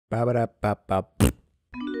Ba-ba-da-ba-ba.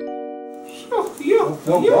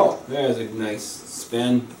 There's a nice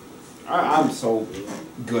spin. I'm so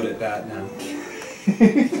good at that now.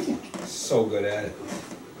 So good at it.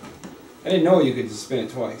 I didn't know you could just spin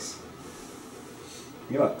it twice.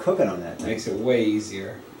 You're about cooking on that thing. Makes it way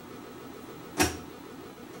easier.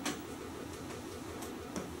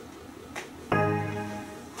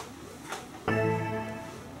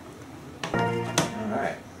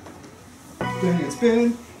 Alright. Spinning and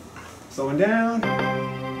spinning. Slowing down.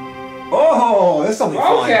 Oh, this is something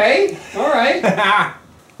fun. Okay, alright.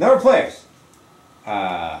 Number of players.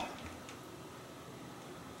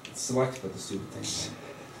 Select for the stupid thing.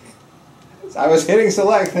 I was hitting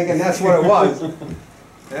select thinking that's what it was.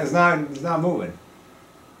 It's not moving.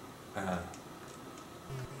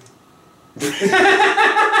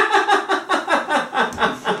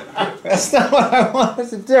 That's not what I wanted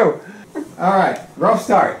to do. Alright, rough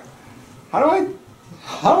start. How do I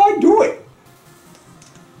do it?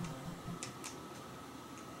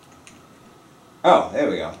 Oh, there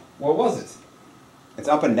we go. What was it? It's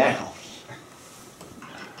up and down.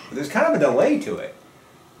 But there's kind of a delay to it.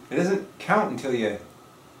 It doesn't count until you...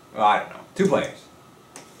 Well, I don't know. 2 players.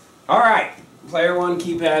 Alright. Player 1,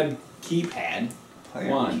 keypad.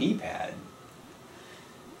 Player One. keypad.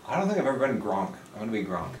 I don't think I've ever been Gronk. I want to be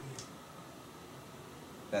Gronk.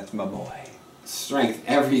 That's my boy. Strength,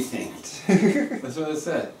 everything. That's what it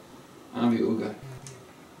said. I'm gonna be Uga.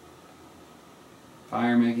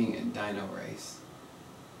 Fire making and dino race.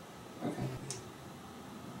 Okay.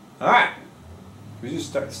 Alright. We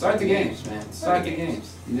just Start the games, man. Start the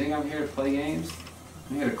games. You think I'm here to play games?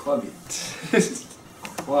 I'm here to club you.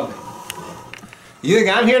 Club it. You think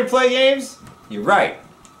I'm here to play games? You're right.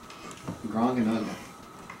 Gronk and Uga.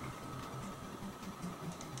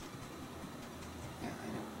 Yeah, I know.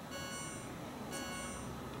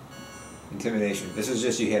 Intimidation. This is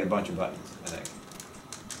just you hit a bunch of buttons, I think.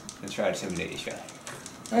 Let's try to intimidate each other.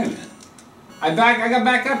 Wait a minute. I got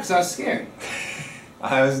back up because I was scared.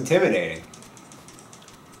 I was intimidating.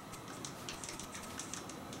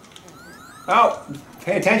 Oh,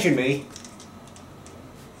 pay attention, me.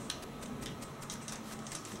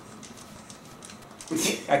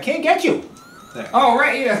 I can't get you. There. Oh,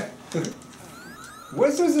 right, yeah.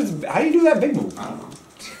 What's this? How do you do that big move? I don't know.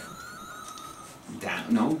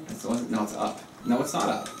 Down. No, it's up. No, it's not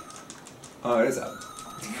up. Oh, it is up.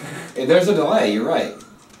 There's a delay, you're right.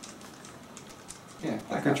 Yeah, The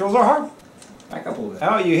back up. controls are hard. Back up a little bit.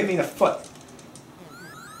 Oh, you hit me in the foot.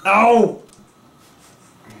 Oh!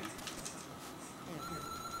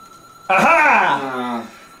 Aha!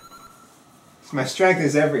 So my strength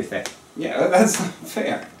is everything. Yeah, that's not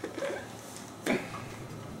fair.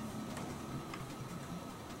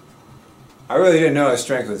 I really didn't know his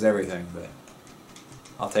strength was everything, but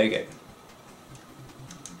I'll take it.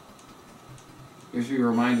 You should be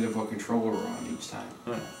reminded of what controller we're on each time.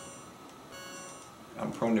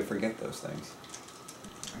 I'm prone to forget those things.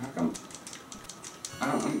 How come?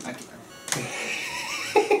 I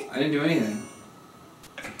didn't do anything.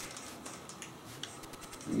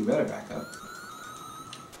 You better back up.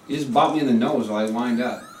 You just bopped me in the nose while I wind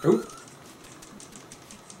up. Oop.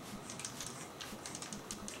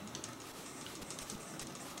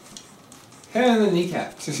 Head in the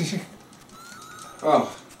kneecap. Oh.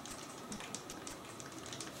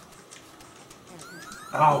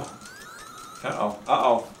 Oh. Uh-oh.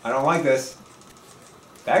 Uh-oh. I don't like this.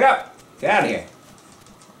 Back up. Get out of here.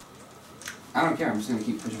 I don't care, I'm just gonna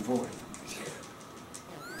keep pushing forward.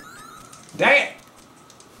 Dang it!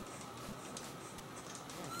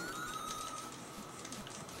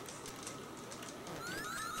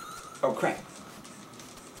 Oh, crap.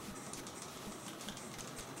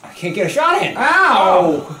 I can't get a shot in.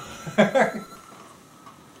 Ow!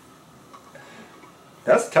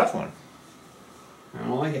 That's a tough one. I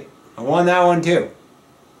don't like it. I won that one, too.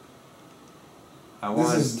 I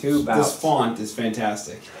won 2 bouts. This font is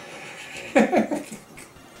fantastic.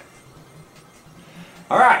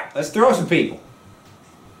 Alright, let's throw some people.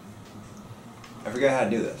 I forgot how to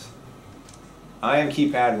do this. I am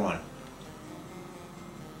keypad 1.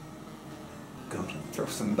 Gonna throw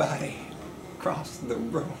somebody across the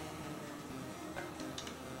room.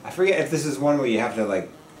 I forget if this is one where you have to like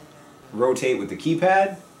rotate with the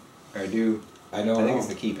keypad or do... I don't I think know. it's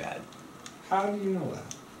the keypad. How do you know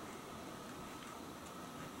that?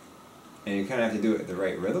 And you kind of have to do it at the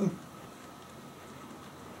right rhythm.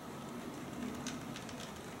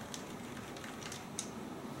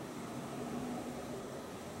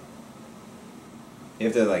 You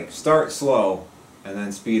have to like start slow and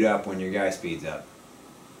then speed up when your guy speeds up.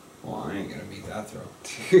 Well, I ain't gonna beat that throw.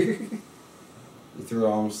 You threw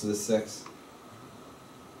almost to the 6.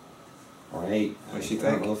 8. What's she I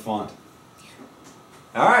don't think? know the font.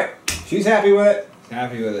 Alright, she's happy with it.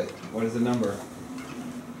 Happy with it. What is the number?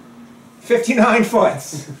 59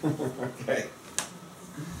 foot. Okay.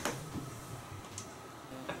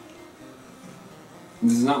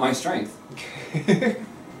 This is not my strength.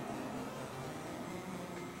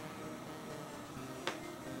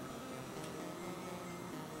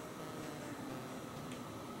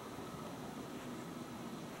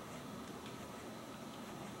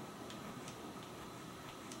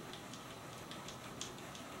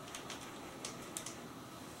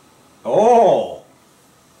 Oh!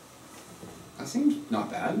 That seems not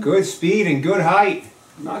bad. Good speed and good height.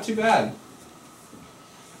 Not too bad.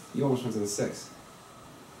 You almost went to the 6.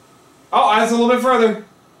 Oh, that's a little bit further.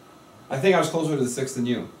 I think I was closer to the 6 than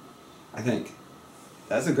you. I think.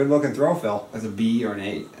 That's a good looking throw, Phil. That's a B or an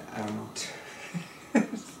 8. I don't know.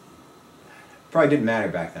 Probably didn't matter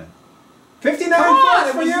back then. 59 Come on, foot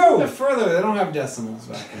it for was a little bit you! further. They don't have decimals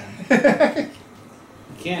back then.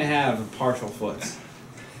 You can't have partial foots.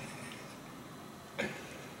 I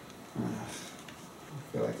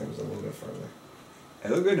feel like that was a little bit further.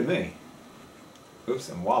 It looked good to me. Oops,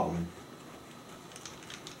 I'm wobbling.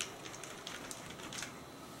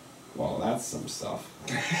 Well, that's some stuff.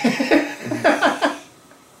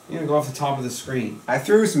 You're gonna go off the top of the screen. I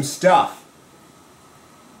threw some stuff.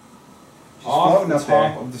 She's Off floating the up there.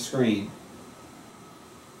 top of the screen.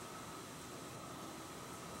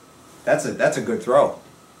 That's a good throw. What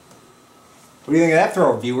do you think of that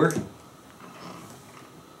throw, viewer?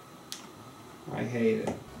 I hate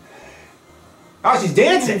it. Oh, she's It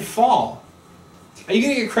didn't dancing! fall. Are you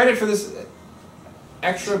gonna get credit for this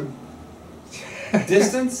extra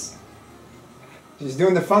distance? She's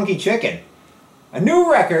doing the funky chicken. A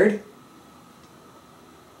new record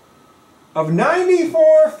of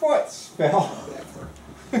 94 foot, Phil.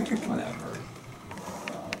 Whatever. Whatever.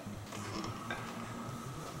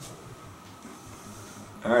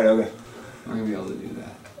 Alright, okay. I'm gonna be able to do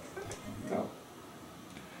that. Go.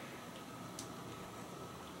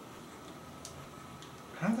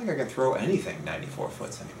 I don't think I can throw anything 94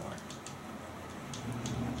 foots anymore.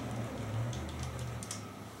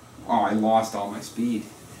 Oh, I lost all my speed.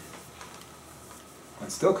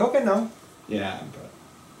 It's still cooking though. Yeah, but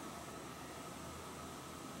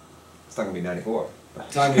It's not gonna be 94.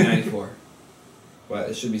 it's not gonna be 94. But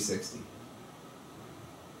it should be 60.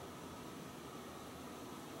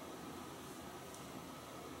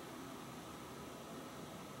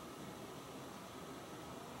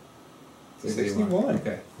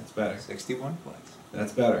 Okay, that's better. 61 foots.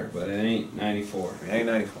 That's better, but it ain't 94. It ain't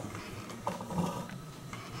 94.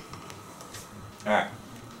 Alright.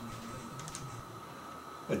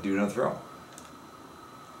 Let's do another throw.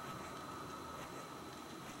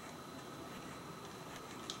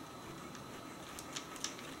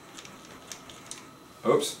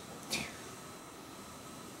 Oops.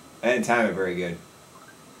 I didn't time it very good.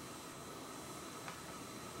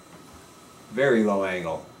 Very low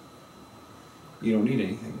angle. You don't need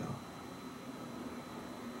anything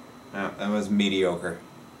though. No, that was mediocre.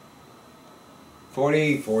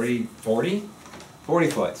 40 40? 40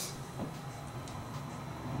 foots.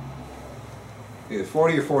 Either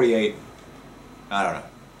 40 or 48. I don't know.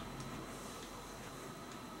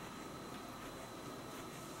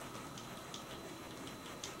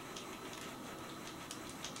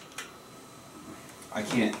 I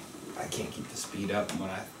can't keep the speed up when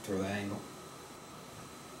I throw the angle.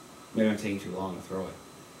 Maybe I'm taking too long to throw it.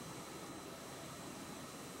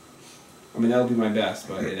 I mean, that'll be my best,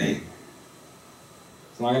 but it ain't.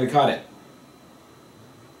 It's not gonna cut it.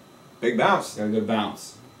 Big bounce. It's got a good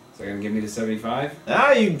bounce. Is that gonna give me the 75?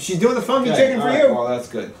 Ah, she's doing the funky chicken for alright, you. well, that's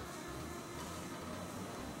good.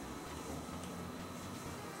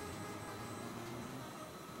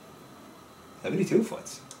 $72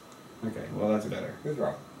 foots. Okay, well, that's better. Good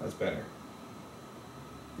throw. That's better.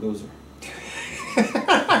 Loser.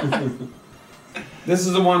 This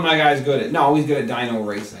is the one my guy's good at. No, he's good at dyno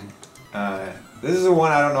racing. This is the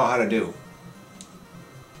one I don't know how to do.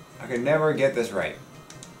 I can never get this right.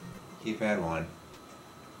 Keypad 1.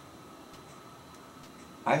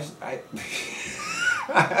 I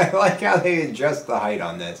I like how they adjust the height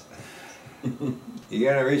on this. You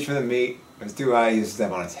gotta reach for the meat. If it's too high, you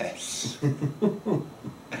step on its head.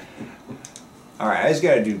 Alright, I just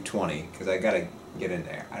gotta do 20, because I gotta get in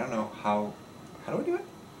there. I don't know how do I do it?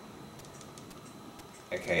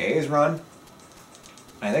 Okay, A is run.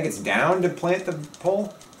 I think it's down to plant the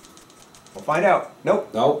pole. We'll find out. Nope.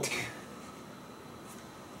 Nope.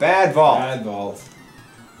 Bad vault. Bad vault.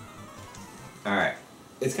 Alright.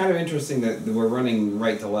 It's kind of interesting that we're running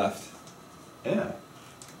right to left. Yeah.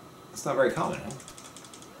 It's not very common, huh?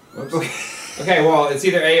 Whoops. Okay, well, it's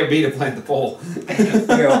either A or B to plant the pole. You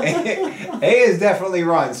know, A is definitely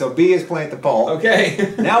run, so B is plant the pole.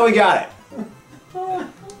 Okay. Now we got it.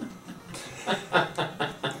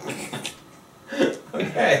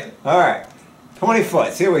 Okay. All right. 20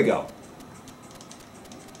 foot. Here we go.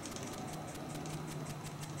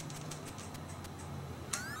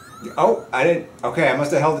 Oh, I didn't. Okay, I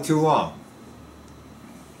must have held it too long.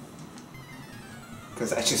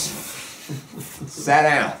 Because I just sat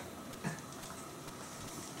down.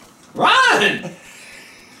 Run!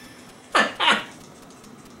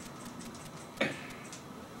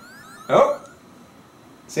 Oh,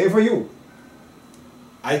 same for you.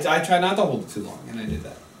 I tried not to hold it too long, and I did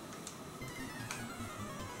that.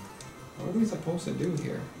 What are we supposed to do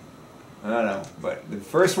here? I don't know, but the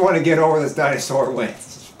first one to get over this dinosaur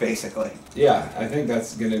wins, basically. Yeah, I think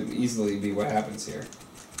that's going to easily be what happens here.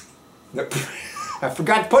 I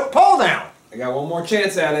forgot to put the pole down. I got one more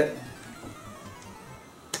chance at it.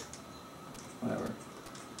 Whatever.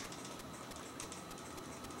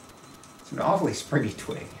 It's an awfully springy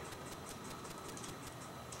twig.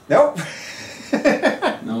 Nope.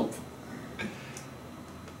 Nope.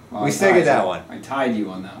 Well, We stick at that one. I tied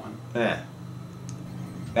you on that one. Yeah.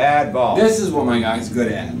 Bad ball. This is what my guy's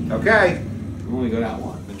good at. Okay. I'm only good at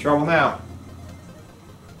one. I'm in trouble now.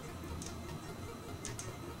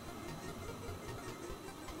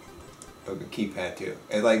 Oh, the keypad too.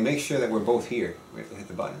 And like, make sure that we're both here. We have to hit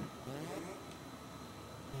the button.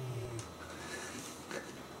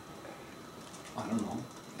 I don't know.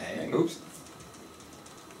 Hey, Oops.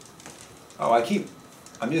 Oh,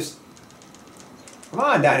 I'm just. Come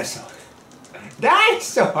on, dinosaur.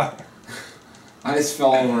 Dinosaur! I just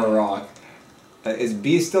fell over a rock. Is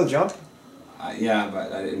B still jump? Yeah,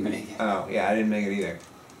 but I didn't make it. Oh, yeah, I didn't make it either.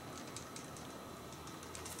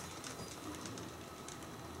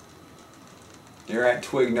 You're at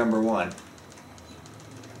twig number 1.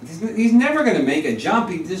 He's never going to make a jump.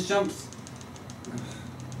 He just jumps.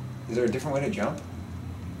 Is there a different way to jump?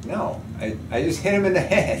 No. I just hit him in the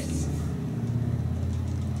head.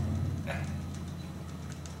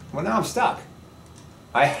 Well, now I'm stuck.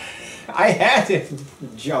 I had to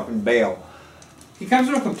jump and bail. He comes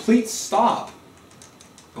to a complete stop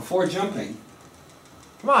before jumping.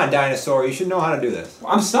 Come on, dinosaur. You should know how to do this.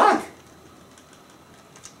 I'm stuck.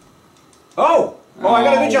 Oh! Oh, I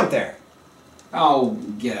got a good Oh. jump there. Oh,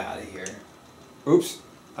 get out of here. Oops.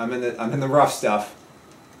 I'm in the rough stuff.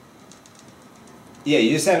 Yeah,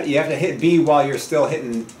 you have to hit B while you're still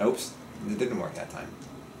hitting. Oops. It didn't work that time.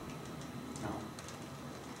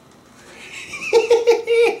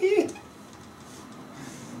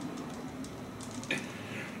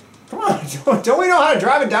 Come on, don't we know how to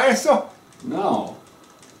drive a dinosaur? No.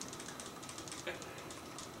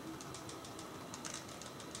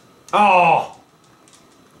 Oh!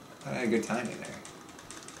 I had a good timing there.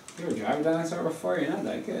 You were driving a dinosaur before? You're not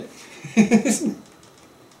that good.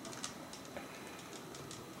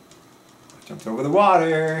 Jumped over the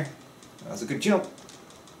water. That was a good jump.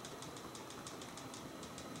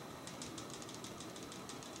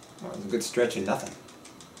 That was a good stretch and nothing.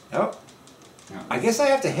 Oh. No. I guess I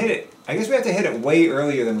have to hit it. I guess we have to hit it way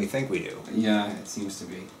earlier than we think we do. Yeah, it seems to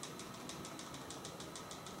be.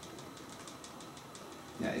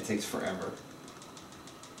 Yeah, it takes forever.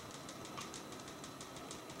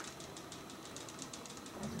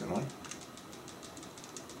 That's a good one.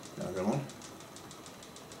 Another good one.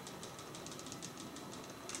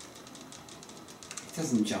 It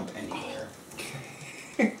doesn't jump anywhere.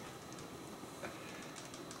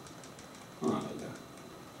 Oh,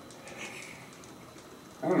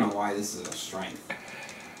 I don't know why this is a strength.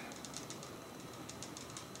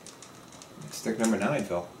 Stick number 9,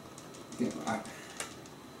 Phil. Yeah,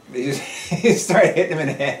 They just you start hitting him in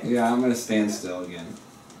the head. yeah, I'm gonna stand still again.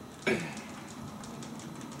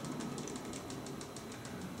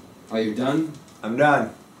 Oh, you're done? I'm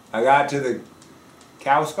done. I got to the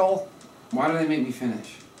cow skull. Why do they make me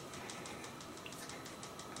finish?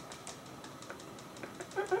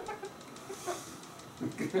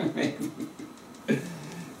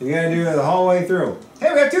 You gotta do it the whole way through.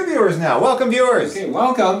 Hey, we have 2 viewers now. Welcome, viewers. Okay,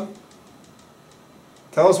 welcome.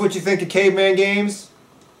 Tell us what you think of caveman games.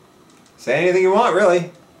 Say anything you want,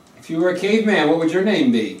 really. If you were a caveman, what would your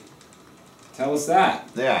name be? Tell us that.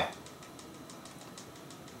 Yeah.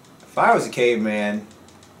 If I was a caveman,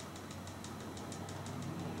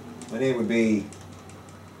 my name would be...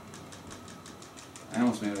 I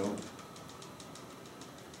almost made it over.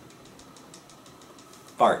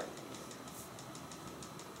 Bart.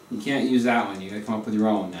 You can't use that one. You gotta come up with your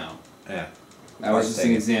own now. Yeah. That was just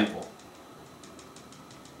an example.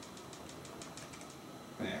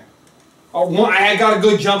 There. Oh, I got a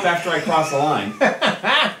good jump after I crossed the line.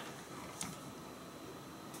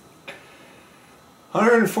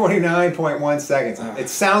 149.1 seconds. It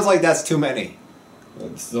sounds like that's too many.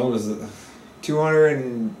 So is it.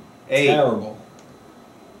 208 Terrible.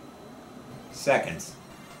 seconds.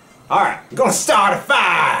 Alright, I'm gonna start a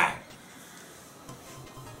fire!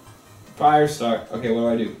 Fire start. Okay, what do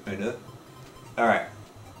I do? I do it. Alright.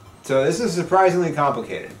 So this is surprisingly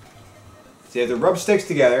complicated. So you have to rub sticks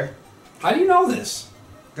together. How do you know this?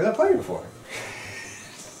 Because I played it before.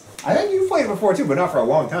 I think you played it before too, but not for a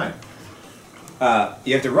long time.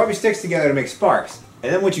 You have to rub your sticks together to make sparks.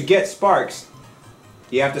 And then once you get sparks,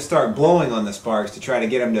 you have to start blowing on the sparks to try to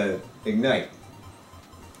get them to ignite.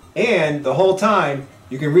 And the whole time,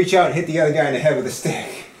 you can reach out and hit the other guy in the head with a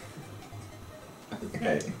stick.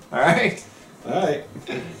 Okay. Alright? Alright.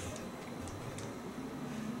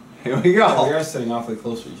 Here we go. We are sitting awfully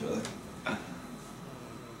close to each other.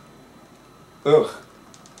 Ugh.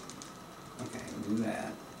 Okay, we'll do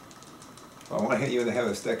that. If I want to hit you with the head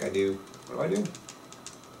with a stick, I do. What do I do?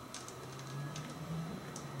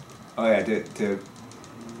 Oh yeah,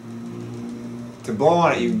 to blow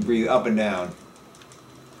on it, you breathe up and down.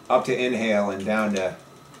 Up to inhale and down to...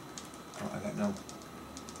 Oh, I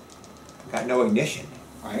got no ignition.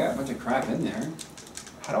 I got a bunch of crap in there.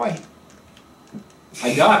 How do I...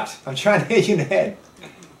 I ducked. I'm trying to hit you in the head.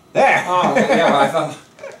 There! Oh, yeah, well, I thought...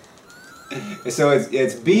 So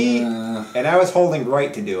it's B, Uh. and I was holding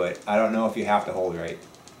right to do it. I don't know if you have to hold right.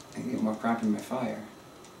 I can get more crap in my fire.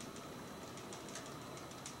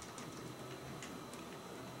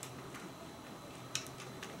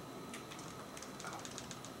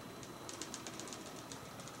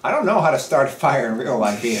 I don't know how to start a fire in real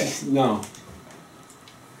life either. No.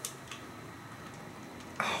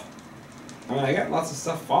 I mean, I got lots of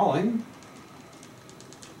stuff falling.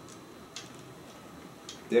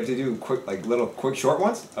 Do you have to do quick, like little quick short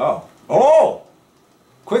ones? Oh. Oh!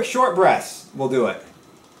 Quick short breaths will do it.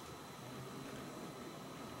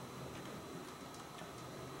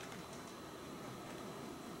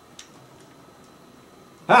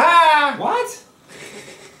 Ha ha! What?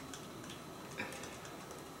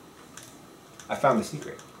 I found the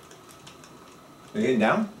secret. Are you getting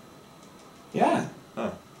down? Yeah.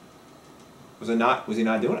 Oh. Was he not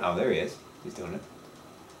doing it? Oh, there he is. He's doing it.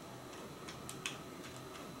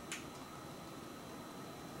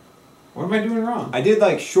 What am I doing wrong? I did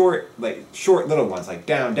like short little ones, like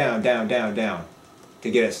down, down, down, down, down,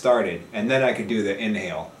 to get it started, and then I could do the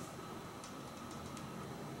inhale.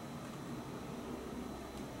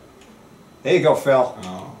 There you go, Phil.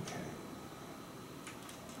 Oh, okay.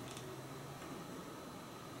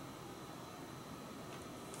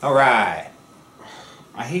 All right.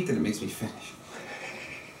 I hate that it makes me finish.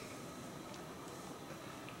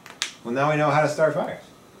 Well, now we know how to start fires.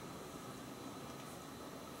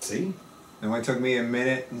 See? It only took me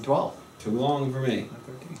 1:12. Too long for me.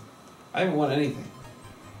 13. I haven't won anything.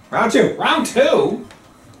 Round 2. Round 2?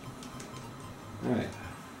 Alright.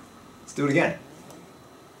 Let's do it again.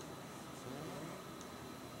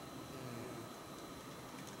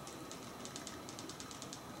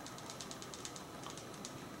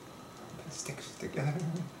 Sticks together.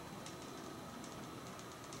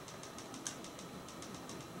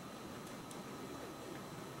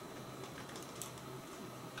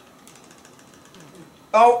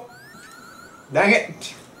 Oh! Dang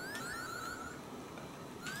it!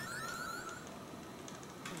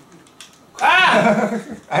 Ah!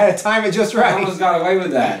 I had to time it just I right. almost got away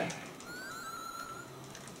with that.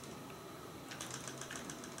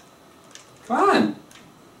 Come on!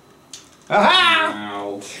 Aha!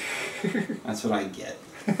 Ow. That's what I get.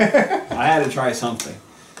 I had to try something.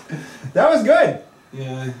 That was good.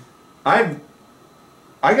 Yeah.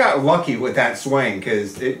 I got lucky with that swing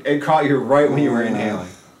because it caught you right when you were inhaling.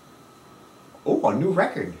 Oh, a new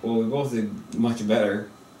record. Well, we both did much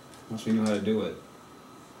better once we knew how to do it.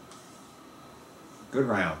 Good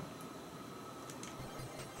round.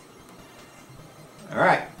 All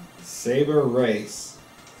right. Saber race.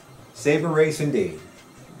 Saber race indeed.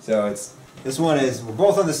 So this one is, we're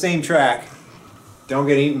both on the same track. Don't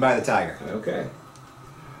get eaten by the tiger. Okay.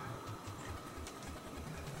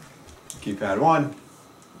 Keypad 1.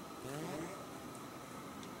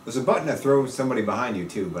 There's a button that throws somebody behind you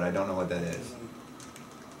too, but I don't know what that is.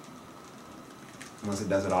 Unless it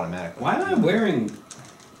does it automatically. Why am I wearing...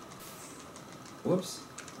 Whoops.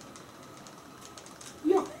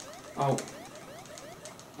 Yeah. Oh.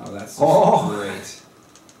 Oh, that's great.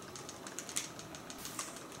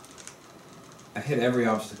 I've hit every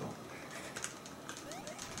obstacle.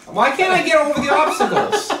 Why can't I get over the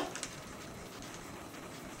obstacles?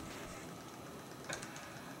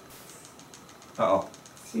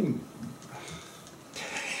 fucking...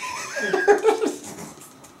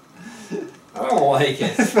 I don't like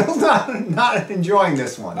it. Phil's not enjoying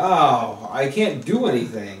this one. Oh, I can't do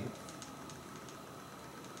anything.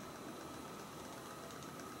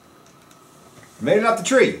 Made it up the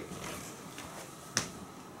tree.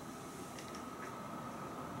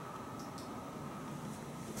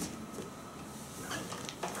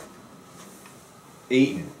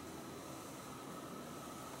 Eaten.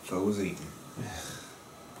 Phil's eaten.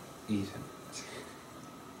 Eaten.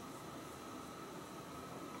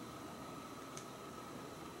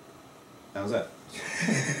 How's that?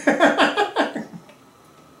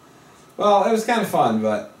 Well, it was kind of fun,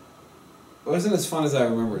 but it wasn't as fun as I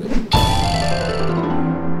remembered it.